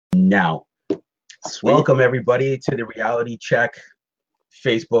Now. Sweet. Welcome everybody to the Reality Check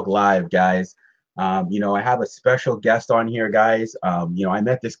Facebook Live, guys. I have a special guest on here, guys. I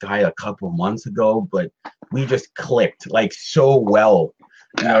met this guy a couple months ago, but we just clicked like so well.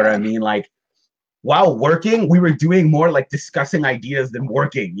 You know what I mean? Like while working, we were doing more like discussing ideas than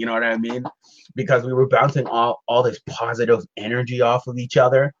working. You know what I mean? Because we were bouncing all this positive energy off of each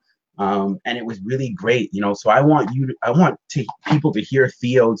other. And it was really great, so I want people to hear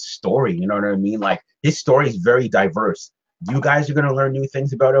Theo's story. You know what I mean? Like his story is very diverse. You guys are going to learn new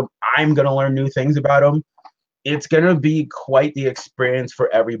things about him. I'm going to learn new things about him. It's going to be quite the experience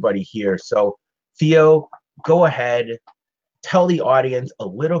for everybody here. So Theo, go ahead, tell the audience a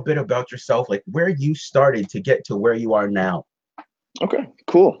little bit about yourself, like where you started to get to where you are now. Okay,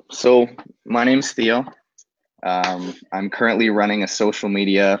 cool. So my name's Theo. I'm currently running a social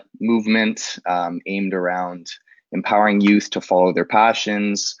media movement aimed around empowering youth to follow their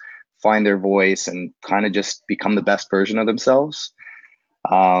passions, find their voice, and kind of just become the best version of themselves.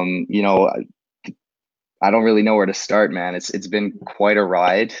 Um, you know, I don't really know where to start, man. It's been quite a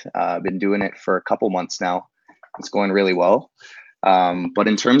ride. I've been doing it for a couple months now. It's going really well. But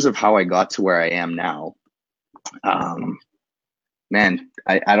in terms of how I got to where I am now, um, man,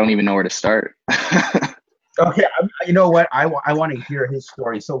 I don't even know where to start. Okay, you know what? I want to hear his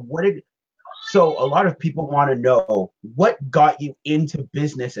story. So a lot of people want to know what got you into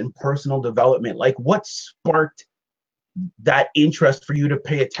business and personal development. Like what sparked that interest for you to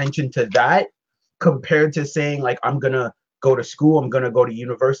pay attention to that compared to saying like I'm going to go to school, I'm going to go to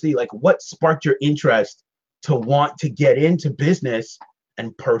university. Like what sparked your interest to want to get into business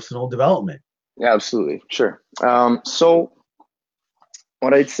and personal development? Yeah, absolutely. Sure. So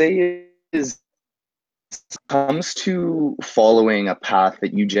what I'd say is comes to following a path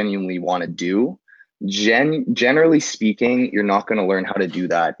that you genuinely want to do, generally speaking, you're not going to learn how to do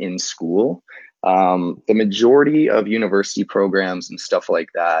that in school. The majority of university programs and stuff like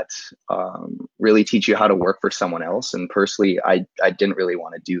that really teach you how to work for someone else. And personally, I didn't really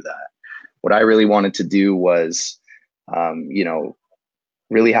want to do that. What I really wanted to do was, you know,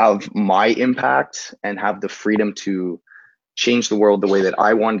 really have my impact and have the freedom to change the world the way that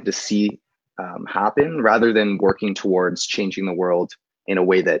I wanted to see happen, rather than working towards changing the world in a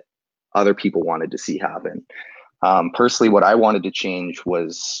way that other people wanted to see happen. Personally, what I wanted to change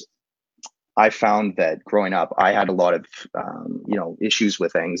was I found that growing up, I had a lot of issues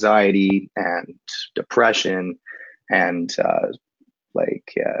with anxiety and depression and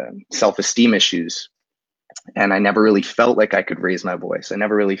self-esteem issues, and I never really felt like I could raise my voice. I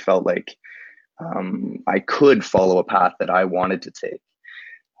never really felt like I could follow a path that I wanted to take.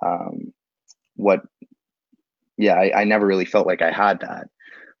 Um, what I never really felt like I had that.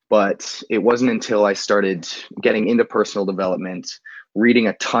 But it wasn't until I started getting into personal development, reading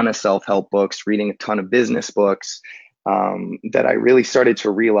a ton of self-help books, reading a ton of business books, that I really started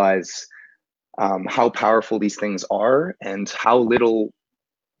to realize how powerful these things are and how little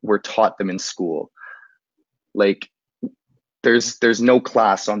we're taught them in school. Like there's no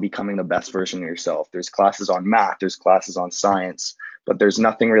class on becoming the best version of yourself. There's classes on math, there's classes on science, but there's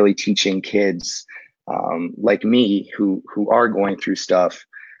nothing really teaching kids like me who are going through stuff,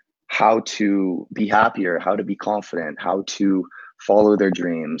 how to be happier, how to be confident, how to follow their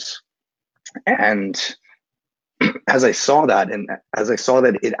dreams. And as I saw that, and as I saw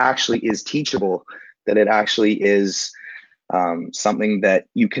that it actually is teachable, that it actually is something that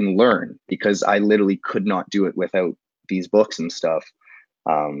you can learn, because I literally could not do it without these books and stuff.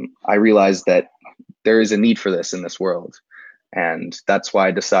 I realized that there is a need for this in this world. And that's why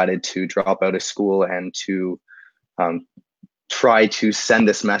I decided to drop out of school and to um, try to send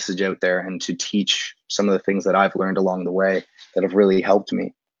this message out there and to teach some of the things that I've learned along the way that have really helped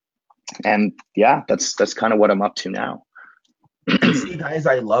me. And yeah, that's kind of what I'm up to now. You see, guys,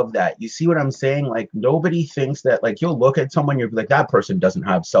 I love that. You see what I'm saying? Like, nobody thinks that, like, you'll look at someone, you'll be like, that person doesn't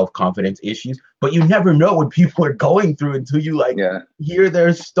have self-confidence issues, but you never know what people are going through until you, like, Yeah. hear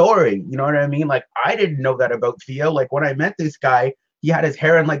their story. You know what I mean? Like, I didn't know that about Theo. Like, when I met this guy, he had his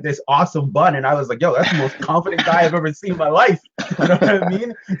hair in, like, this awesome bun, and I was like, yo, that's the most confident guy I've ever seen in my life. You know what I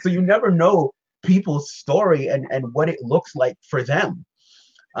mean? So you never know people's story and what it looks like for them.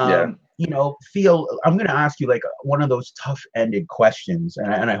 Yeah. Theo, I'm going to ask you like one of those tough-ended questions,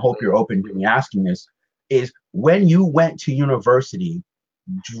 and I hope you're open to me asking this, is when you went to university,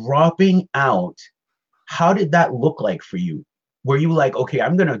 dropping out, how did that look like for you? Were you like, okay,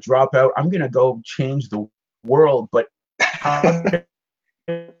 I'm going to drop out, I'm going to go change the world, but how did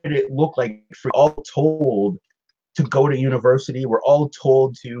it look like for you? All told to go to university, we're all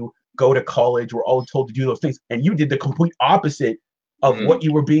told to go to college, we're all told to do those things, and you did the complete opposite of what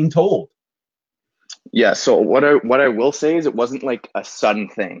you were being told. Yeah, so what I will say is it wasn't like a sudden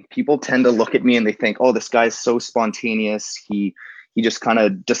thing. People tend to look at me and they think, "Oh, this guy's so spontaneous. He just kind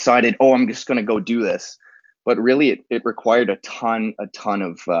of decided, oh, I'm just going to go do this." But really, it required a ton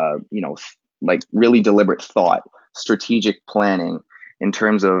of like really deliberate thought, strategic planning in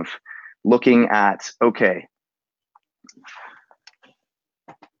terms of looking at, okay,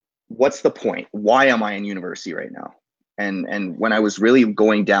 what's the point? Why am I in university right now? And when I was really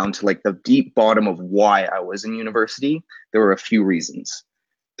going down to like the deep bottom of why I was in university, there were a few reasons.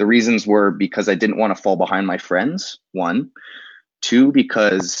 The reasons were because I didn't want to fall behind my friends, one. Two,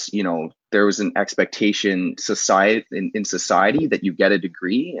 because there was an expectation in society that you get a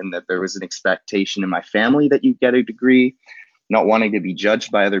degree, and that there was an expectation in my family that you get a degree, not wanting to be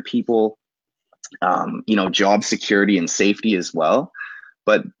judged by other people, job security and safety as well.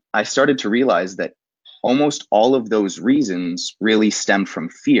 But I started to realize that almost all of those reasons really stem from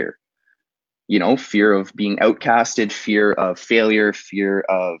fear. Fear of being outcasted, fear of failure, fear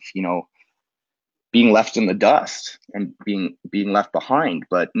of, being left in the dust and being left behind.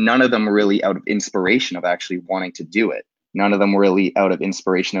 But none of them really out of inspiration of actually wanting to do it. None of them really out of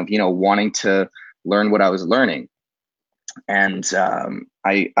inspiration of, wanting to learn what I was learning. And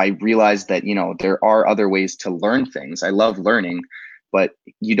I realized that, there are other ways to learn things. I love learning, but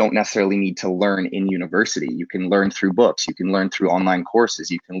you don't necessarily need to learn in university. You can learn through books. You can learn through online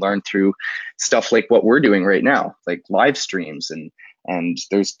courses. You can learn through stuff like what we're doing right now, like live streams. And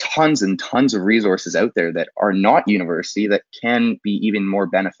there's tons and tons of resources out there that are not university that can be even more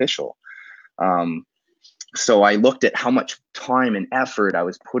beneficial. So I looked at how much time and effort I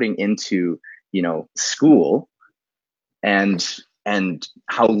was putting into, school, and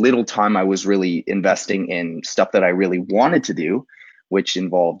how little time I was really investing in stuff that I really wanted to do, which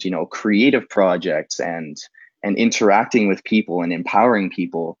involved, creative projects and interacting with people and empowering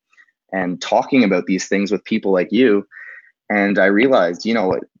people and talking about these things with people like you. And I realized,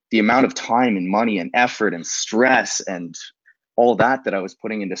 the amount of time and money and effort and stress and all that I was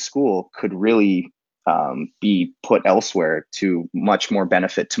putting into school could really be put elsewhere to much more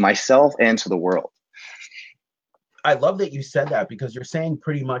benefit to myself and to the world. I love that you said that, because you're saying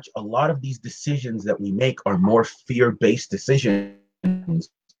pretty much a lot of these decisions that we make are more fear-based decisions.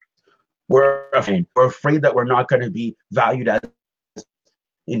 We're afraid that we're not going to be valued as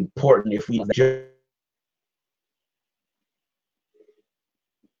important if we just.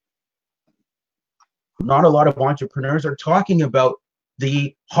 Not a lot of entrepreneurs are talking about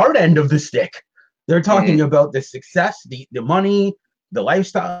the hard end of the stick. They're talking about the success, the money, the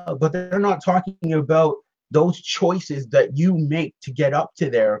lifestyle, but they're not talking about those choices that you make to get up to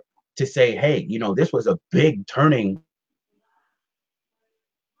there, to say, hey, this was a big turning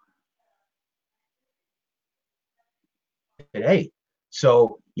today.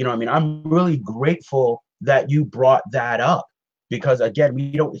 So, I'm really grateful that you brought that up, because again,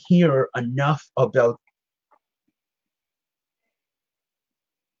 we don't hear enough about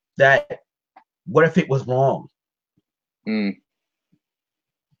that. What if it was wrong?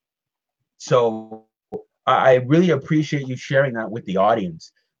 So I really appreciate you sharing that with the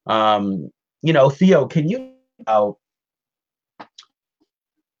audience. Theo, can you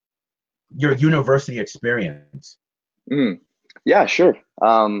your university experience? Yeah, sure.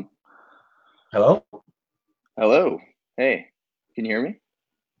 Hello? Hello. Hey, can you hear me?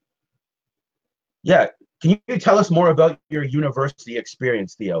 Yeah. Can you tell us more about your university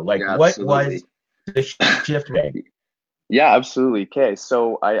experience, Theo? Like, Yeah, what absolutely. was the shift made? Yeah, absolutely. Okay,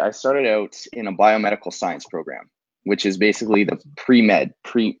 so I started out in a biomedical science program, which is basically the pre-med,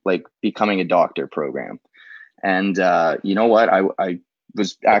 like becoming a doctor program. And you know what? I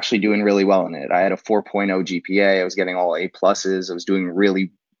was actually doing really well in it. I had a 4.0 GPA. I was getting all A pluses. I was doing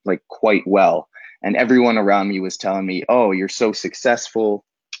really like quite well. And everyone around me was telling me, "Oh, you're so successful.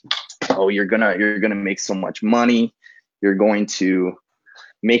 Oh, you're gonna make so much money. You're going to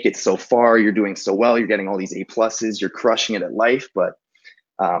make it so far. You're doing so well. You're getting all these A pluses. You're crushing it at life." But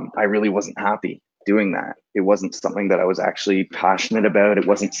I really wasn't happy doing that. It wasn't something that I was actually passionate about. It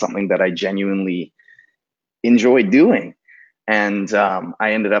wasn't something that I genuinely enjoyed doing. And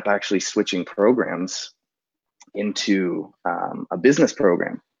I ended up actually switching programs into a business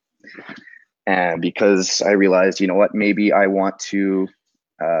program. And because I realized, you know what, maybe I want to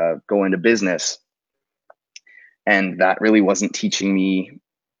go into business. And that really wasn't teaching me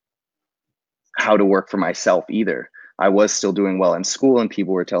how to work for myself either. I was still doing well in school, and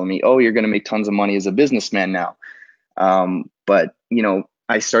people were telling me, "Oh, you're going to make tons of money as a businessman now." But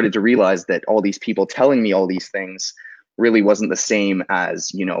I started to realize that all these people telling me all these things really wasn't the same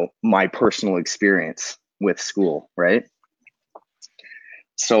as my personal experience with school, right?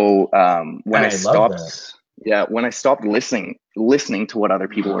 So when And I I love that. stopped, yeah, when I stopped listening to what other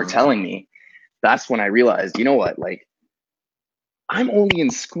people were telling me, that's when I realized, you know what, like I'm only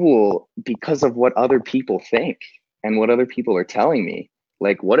in school because of what other people think and what other people are telling me.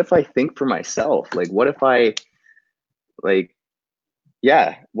 Like, what if I think for myself? Like, what if I like,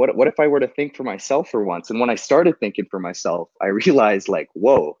 yeah, what if I were to think for myself for once? And when I started thinking for myself, I realized like,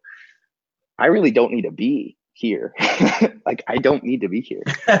 whoa, I really don't need to be here. Like, I don't need to be here.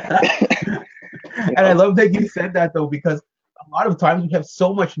 You And I know? love that you said that though, because a lot of times we have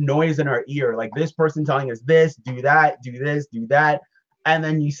so much noise in our ear, like this person telling us this, do that, do this, do that. And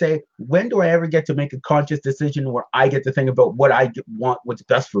then you say, when do I ever get to make a conscious decision where I get to think about what I want, what's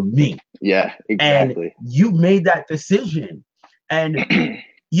best for me? Yeah, And exactly. you made that decision. And,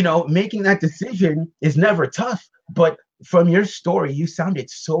 making that decision is never tough. But from your story, you sounded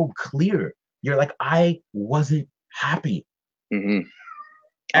so clear. You're like, I wasn't happy. Hmm.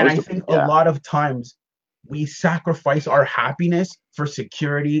 I And was, I think a yeah, lot of times we sacrifice our happiness for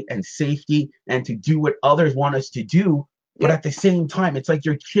security and safety and to do what others want us to do. But yep, at the same time, it's like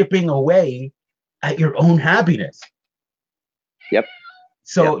you're chipping away at your own happiness. yep, yep,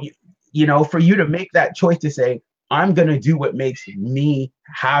 So, for you to make that choice to say, I'm going to do what makes me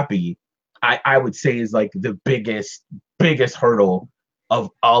happy, I would say is like the biggest hurdle of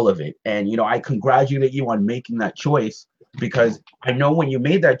all of it. And, I congratulate you on making that choice because I know when you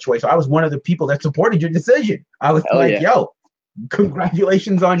made that choice, I was one of the people that supported your decision. I was hell like, yeah. yo,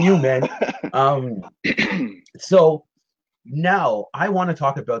 congratulations on you, man. Um, so now I want to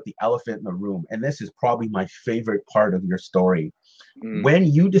talk about the elephant in the room. And this is probably my favorite part of your story Mm, when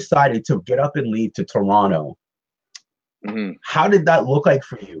you decided to get up and leave to Toronto, mhm. how did that look like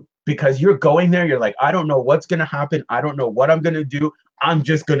for you? Because you're going there, you're like, I don't know what's going to happen. I don't know what I'm going to do. I'm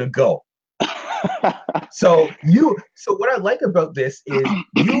just going to go. So what I like about this is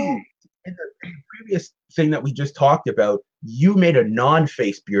you, in the previous thing that we just talked about, you made a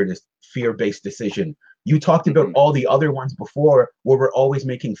non-face fear-based decision. You talked about Mhm. all the other ones before where we're always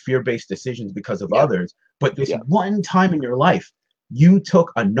making fear-based decisions because of Yep, others. But this yep. one time in your life, you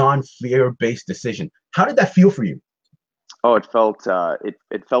took a non-fear-based decision. How did that feel for you? Oh, it felt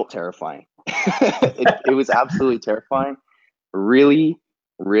terrifying. It was absolutely terrifying. Really,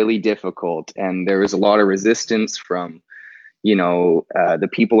 really difficult, and there was a lot of resistance from the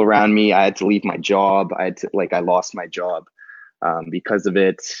people around me. I had to leave my job. I lost my job because of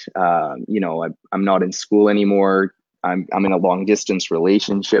it. I'm not in school anymore. I'm in a long distance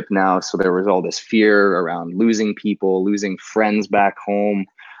relationship now, so there was all this fear around losing people, losing friends back home.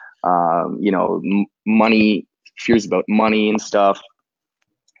 Money, fears about money and stuff.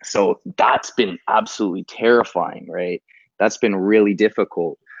 So that's been absolutely terrifying, right? That's been really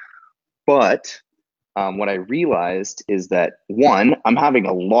difficult. But what I realized is that one, I'm having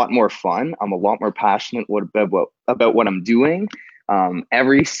a lot more fun. I'm a lot more passionate about what I'm doing.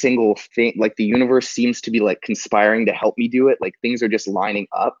 Every single thing, like the universe seems to be like conspiring to help me do it. Like things are just lining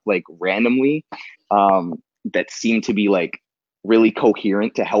up like randomly, that seem to be like really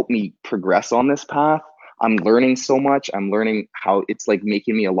coherent to help me progress on this path. I'm learning so much. I'm learning how it's like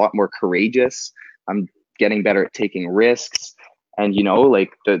making me a lot more courageous. I'm getting better at taking risks, and like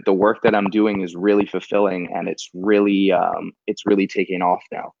the work that I'm doing is really fulfilling, and it's really taking off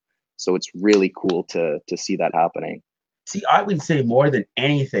now. So it's really cool to see that happening. See, I would say more than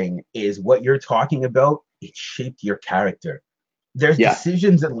anything is what you're talking about. It shaped your character. There's Yeah.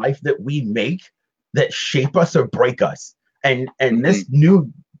 decisions in life that we make that shape us or break us. And Hmm. this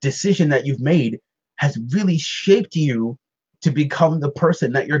new decision that you've made has really shaped you to become the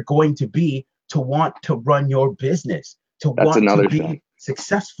person that you're going to be, to want to run your business, to That's want to another thing. be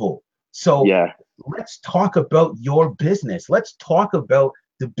successful. So Yeah. let's talk about your business. Let's talk about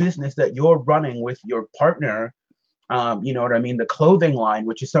the business that you're running with your partner. You know what I mean? The clothing line,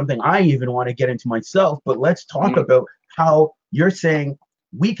 which is something I even want to get into myself. But let's talk Hmm. about how you're saying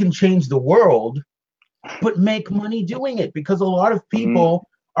we can change the world, but make money doing it, because a lot of Hmm. people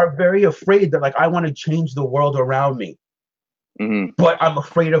are very afraid. They're like, I want to change the world around me, Hmm. but I'm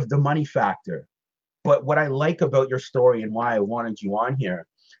afraid of the money factor. But what I like about your story and why I wanted you on here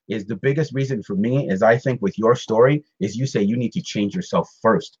is the biggest reason for me is I think with your story is you say you need to change yourself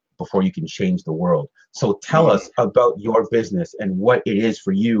first before you can change the world. So tell Hmm. us about your business and what it is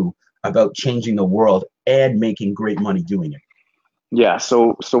for you about changing the world and making great money doing it. Yeah.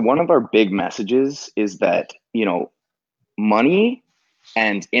 So one of our big messages is that money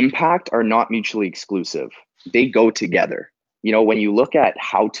and impact are not mutually exclusive. They go together. When you look at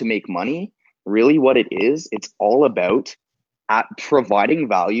how to make money, really what it is, it's all about providing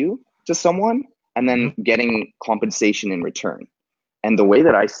value to someone and then Mhm. getting compensation in return. And the way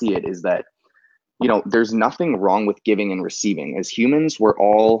that I see it is that, you know, there's nothing wrong with giving and receiving. As humans, we're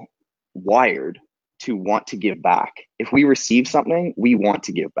all wired to want to give back. If we receive something, we want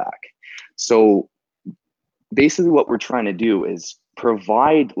to give back. So basically what we're trying to do is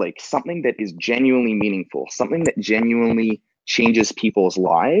provide like something that is genuinely meaningful, something that genuinely changes people's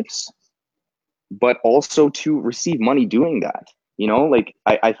lives, but also to receive money doing that. You know, like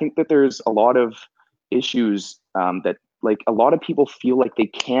I think that there's a lot of issues that like a lot of people feel like they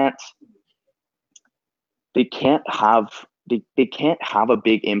can't have a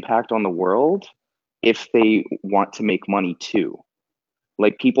big impact on the world if they want to make money too.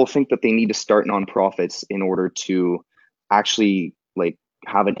 Like people think that they need to start nonprofits in order to actually like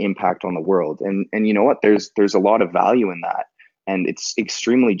have an impact on the world. And you know what? There's a lot of value in that, and it's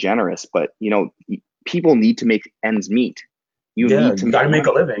extremely generous. But you know, people need to make ends meet. You Yeah, need to you make got to make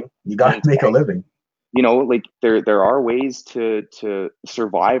a money, living. You got and to make a living. you know, like there are ways to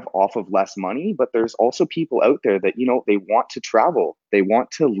survive off of less money, but there's also people out there that, you know, they want to travel, they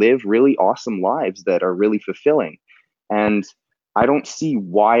want to live really awesome lives that are really fulfilling. And I don't see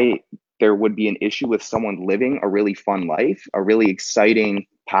why there would be an issue with someone living a really fun life, a really exciting,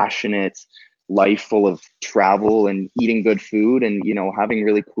 passionate life full of travel and eating good food and, you know, having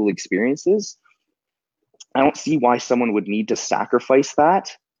really cool experiences. I don't see why someone would need to sacrifice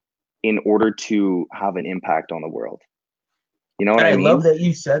that in order to have an impact on the world. You know what And I I love mean? that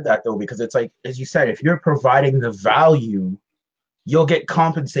you said that though, because it's like, as you said, if you're providing the value, you'll get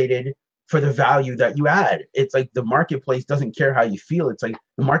compensated for the value that you add. It's like the marketplace doesn't care how you feel. It's like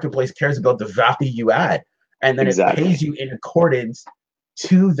the marketplace cares about the value you add. And then it pays Exactly. you in accordance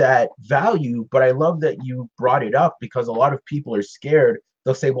to that value. But I love that you brought it up because a lot of people are scared.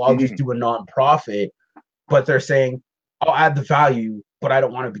 They'll say, well, I'll just Hmm. do a nonprofit, but they're saying, I'll add the value, but I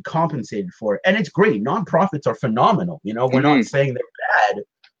don't want to be compensated for it. And it's great. Nonprofits are phenomenal. You know, we're not Hmm. saying they're bad,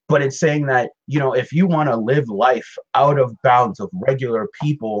 but it's saying that, you know, if you want to live life out of bounds of regular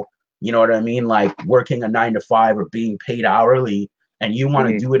people, you know what I mean? Like working a 9 to 5 or being paid hourly, and you want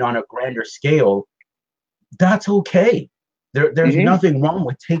to Hmm. do it on a grander scale, that's okay. There's Hmm. nothing wrong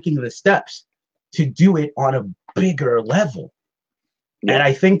with taking the steps to do it on a bigger level. And Yeah.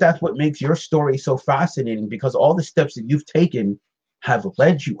 I think that's what makes your story so fascinating because all the steps that you've taken have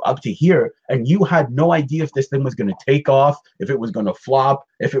led you up to here. And you had no idea if this thing was going to take off, if it was going to flop,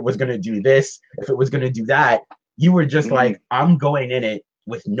 if it was going to do this, if it was going to do that. You were just Hmm. like, I'm going in it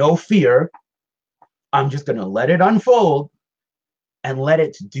with no fear. I'm just going to let it unfold and let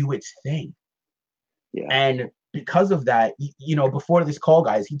it do its thing. Yeah. And because of that, you know, before this call,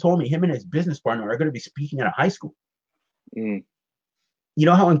 guys, he told me him and his business partner are going to be speaking at a high school. Hmm. You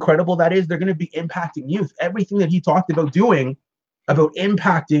know how incredible that is? They're going to be impacting youth. Everything that he talked about doing, about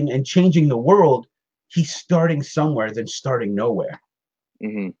impacting and changing the world, he's starting somewhere than starting nowhere.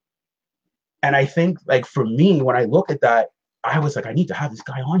 Hmm. And I think, like, for me, when I look at that, I was like, I need to have this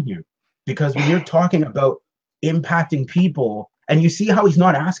guy on here because when you're talking about impacting people and you see how he's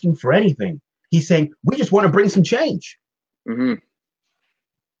not asking for anything, he's saying, we just want to bring some change Hmm.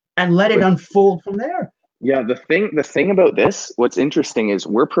 and let it But unfold from there. yeah, the thing about this, what's interesting is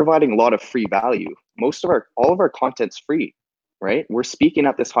we're providing a lot of free value. Most of our all of our content's free, right? We're speaking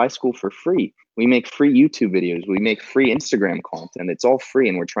at this high school for free. We make free YouTube videos, we make free Instagram content. It's all free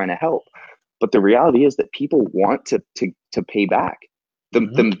and we're trying to help. But the reality is that people want to pay back. The,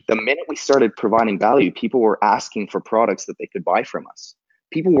 Mm-hmm. the, the minute we started providing value, people were asking for products that they could buy from us.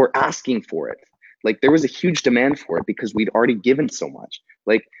 People were asking for it. Like there was a huge demand for it because we'd already given so much.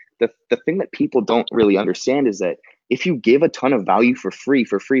 Like the thing that people don't really understand is that if you give a ton of value for free,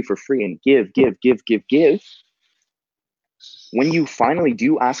 and give, when you finally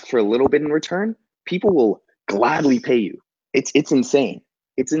do ask for a little bit in return, people will gladly pay you. It's insane.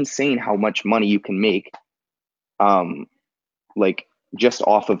 It's insane how much money you can make, um, like just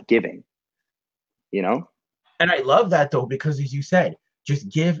off of giving. You know? And I love that though, because as you said, just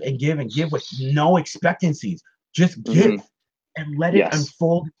give and give and give with no expectancies. Just give Hmm. and let it Yes.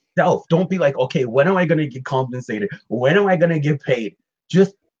 unfold itself. Don't be like, okay, when am I going to get compensated? When am I going to get paid?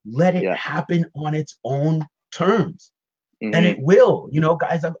 Just let it Yeah. happen on its own terms. And it Hmm. will. You know,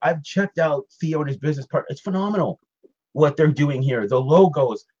 guys, I've checked out Theo and his business partner. It's phenomenal what they're doing here. The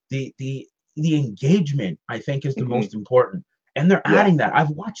logos, the engagement, I think, is the Hmm. most important. And they're Yeah. adding that. I've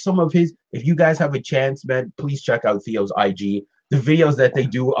watched some of his. If you guys have a chance, man, please check out Theo's IG. The videos that they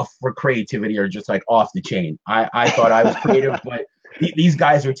do for creativity are just like off the chain. I thought I was creative, but these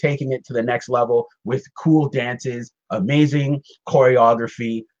guys are taking it to the next level with cool dances, amazing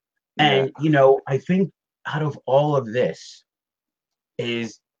choreography. Yeah. And, you know, I think out of all of this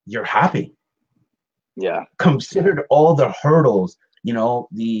is you're happy Yeah. considered all the hurdles you know,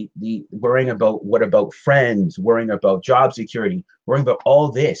 the worrying about what about friends, worrying about job security, worrying about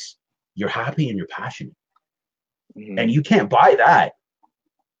all this. You're happy and you're passionate. Hmm. And you can't buy that.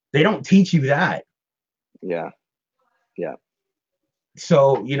 They don't teach you that. Yeah. Yeah.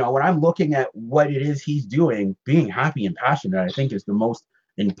 So, you know, when I'm looking at what it is he's doing, being happy and passionate, I think is the most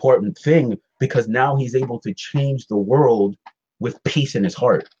important thing, because now he's able to change the world with peace in his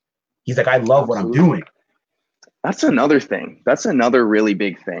heart. He's like, I love what I'm Absolutely. doing. That's another thing. That's another really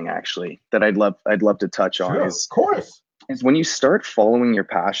big thing actually that I'd love to touch on Sure, of course. is when you start following your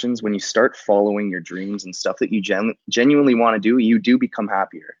passions, when you start following your dreams and stuff that you genuinely want to do, you do become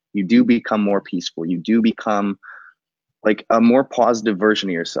happier. You do become more peaceful. You do become like a more positive version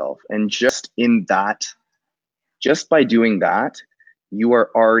of yourself. And just by doing that, you are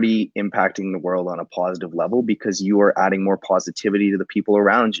already impacting the world on a positive level because you are adding more positivity to the people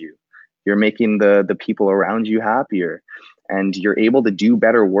around you. You're making the people around you happier, and you're able to do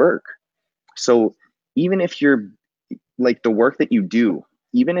better work. So even if you're like the work that you do,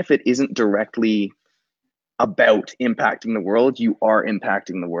 even if it isn't directly about impacting the world, you are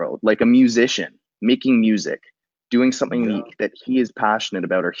impacting the world. Like a musician making music, doing something Yeah. that he is passionate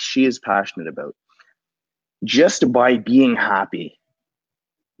about or she is passionate about, just by being happy,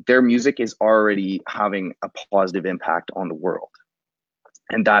 their music is already having a positive impact on the world.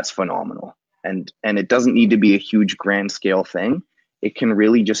 And that's phenomenal. And it doesn't need to be a huge grand scale thing. It can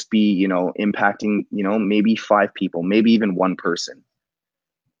really just be, impacting, maybe 5 people, maybe even one person.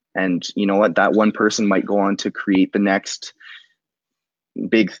 And you know what? That one person might go on to create the next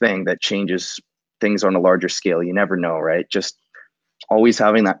big thing that changes things on a larger scale. You never know, right? Just always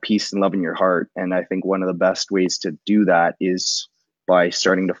having that peace and love in your heart. And I think one of the best ways to do that is by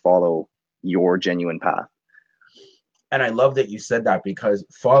starting to follow your genuine path. And I love that you said that, because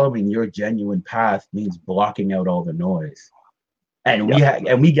following your genuine path means blocking out all the noise. And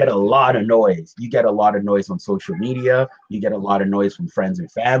Yep. we get a lot of noise. You get a lot of noise on social media. You get a lot of noise from friends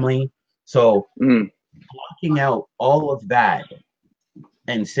and family. So Mm, blocking out all of that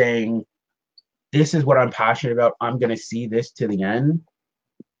and saying, this is what I'm passionate about, I'm going to see this to the end,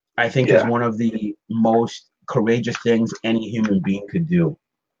 I think is yeah. one of the most courageous things any human being could do.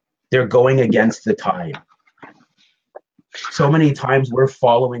 They're going Yeah. against the tide. So many times we're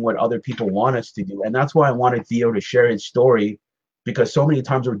following what other people want us to do. And that's why I wanted Theo to share his story, because so many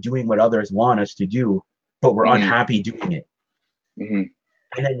times we're doing what others want us to do, but we're Hmm. unhappy doing it. Hmm.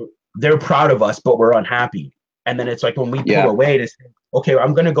 And then they're proud of us, but we're unhappy. And then it's like when we pull Yeah. away to say, okay,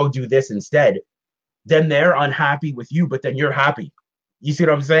 I'm going to go do this instead, then they're unhappy with you, but then you're happy. You see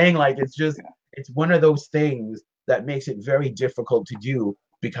what I'm saying? Like, it's one of those things that makes it very difficult to do,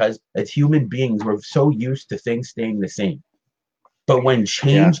 because as human beings, we're so used to things staying the same. But when Yeah.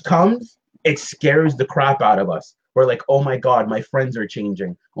 change comes, it scares the crap out of us. We're like, oh my God, my friends are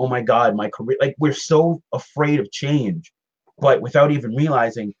changing. Oh my God, my career. Like, we're so afraid of change, but without even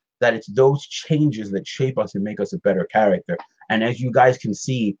realizing that it's those changes that shape us and make us a better character. And as you guys can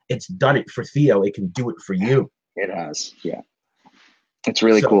see, it's done it for Theo. It can do it for you. It has. Yeah. It's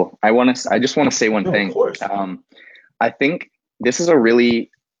really So, cool. I just want to say one no, of thing. course. I think this is a really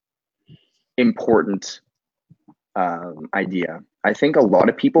important idea. I think a lot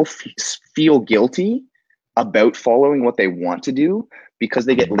of people feel guilty about following what they want to do because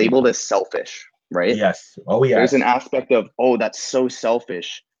they get labeled as selfish, right? Yes. Oh, There's an yes. aspect of, oh, that's so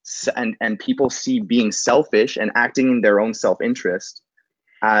selfish. And people see being selfish and acting in their own self-interest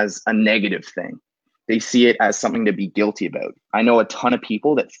as a negative thing. They see it as something to be guilty about. I know a ton of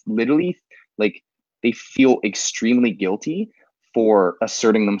people that literally, like, they feel extremely guilty for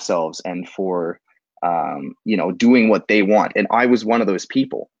asserting themselves and for doing what they want. And I was one of those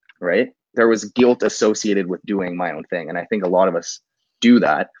people, right? There was guilt associated with doing my own thing, and I think a lot of us do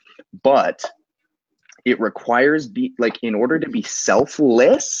that. But it requires in order to be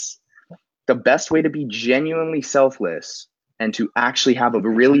selfless, the best way to be genuinely selfless and to actually have a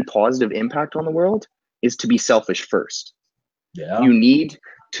really positive impact on the world is to be selfish first. Yeah. You need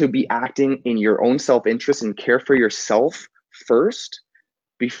to be acting in your own self-interest and care for yourself first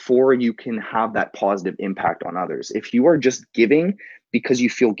before you can have that positive impact on others. If you are just giving because you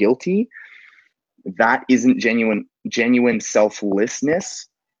feel guilty, that isn't genuine selflessness.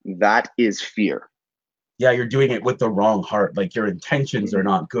 That is fear. Yeah, you're doing it with the wrong heart. Like, your intentions are Mm-hmm.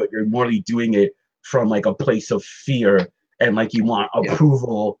 not good. You're morely doing it from like a place of fear, and like you want Yeah,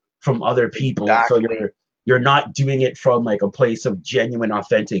 approval from other people. So exactly. you're not doing it from like a place of genuine,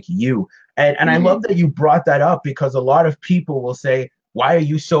 authentic you. And I Mm-hmm. love that you brought that up, because a lot of people will say, "Why are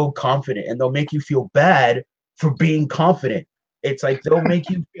you so confident?" And they'll make you feel bad for being confident. It's like they'll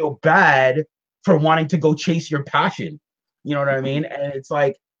make you feel bad for wanting to go chase your passion. You know what I mean? And it's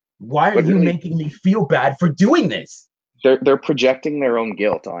like, why are But you really, making me feel bad for doing this? they're projecting their own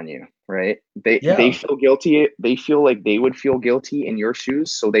guilt on you, right? They Yeah. feel guilty. They feel like they would feel guilty in your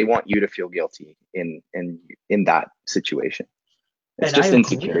shoes, so they want you to feel guilty in that situation. It's And I just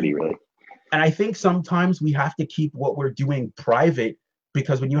insecurity, agree. really. And I think sometimes we have to keep what we're doing private,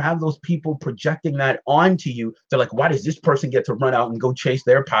 because when you have those people projecting that onto you, they're like, why does this person get to run out and go chase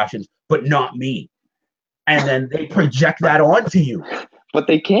their passions, but not me? And then they project that onto you. But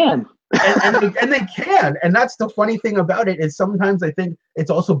they can. And they can. And that's the funny thing about it, is sometimes I think it's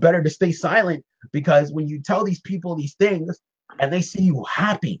also better to stay silent, because when you tell these people these things and they see you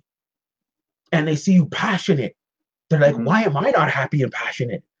happy and they see you passionate, they're like, Mm-hmm. why am I not happy and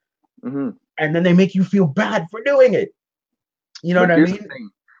passionate? Mm-hmm. And then they make you feel bad for doing it. You know But what I here's the mean? thing.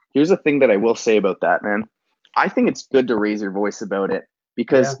 Here's the thing that I will say about that, man. I think it's good to raise your voice about it Yeah,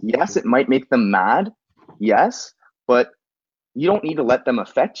 because yes, it might make them mad. Yes, but you don't need to let them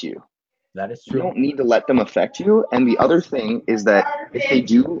affect you. that is You true. don't need to let them affect you. And the other thing is that if they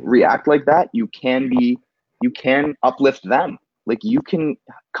do react like that, you can uplift them. Like you can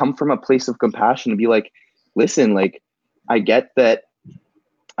come from a place of compassion and be like, listen, like I get that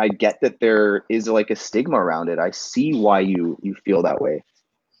there is like a stigma around it. I see why you feel that way.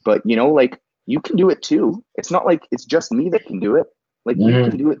 But like you can do it too. It's not like it's just me that can do it. Like you can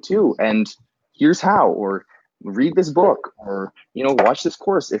Mm-hmm. do it too. And here's how, or read this book, or watch this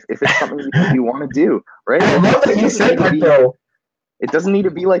course if it's something you want to do, right? I Like love that it you doesn't said need to that be though. it doesn't need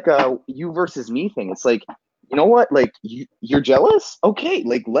to be like a you versus me thing. It's like, you know what? Like you're jealous? Okay,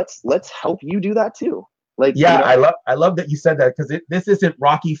 like let's help you do that too. Like, Yeah, I love that you said that, because this isn't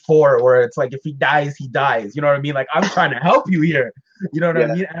Rocky Four where it's like if he dies, he dies. You know what I mean? Like, I'm trying to help you here. You know what I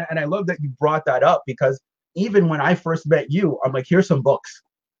yeah. mean? And I love that you brought that up, because even when I first met you, I'm like, here's some books.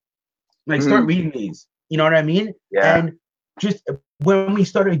 Like, start Mhm. reading these. You know what I mean? Yeah. And just when we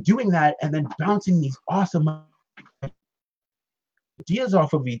started doing that and then bouncing these awesome ideas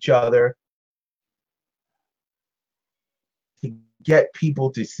off of each other to get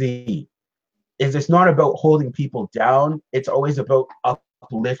people to see, is it's not about holding people down. It's always about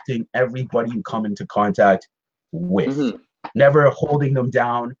uplifting everybody you come into contact with. Hmm. Never holding them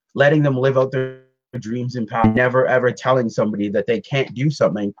down, letting them live out their dreams and power. Never ever telling somebody that they can't do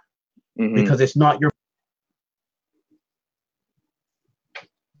something Hmm. because it's not your.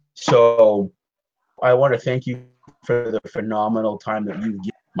 So I want to thank you for the phenomenal time that you've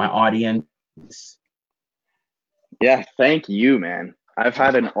given my audience. Yeah, thank you, man. I've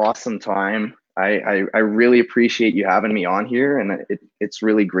had an awesome time. I really appreciate you having me on here, and it's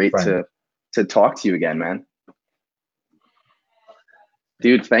really great Friend. to talk to you again, man.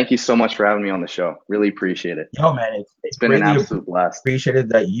 Dude, thank you so much for having me on the show. Really appreciate it. Yo, man, it's It's been an greatly absolute blast. appreciated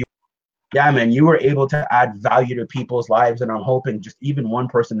that yeah, man, you were able to add value to people's lives. And I'm hoping just even one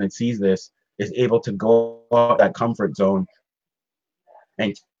person that sees this is able to go out that comfort zone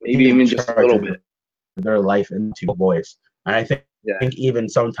and Maybe take even just a charge little of bit. their life into a voice. And I Yeah. think even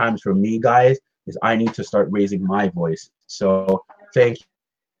sometimes for me, guys, is I need to start raising my voice. So thank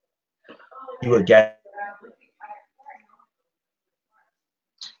you again.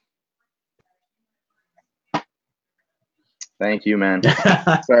 Thank you, man.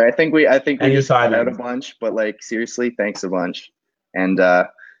 Sorry, I think we just Anytime, cut out a man. bunch, but like seriously, thanks a bunch. And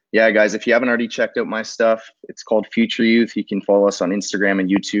yeah, guys, if you haven't already checked out my stuff, it's called Future Youth. You can follow us on Instagram and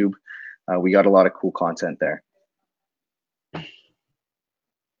YouTube. We got a lot of cool content there.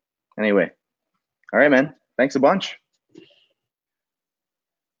 Anyway, all right, man. Thanks a bunch.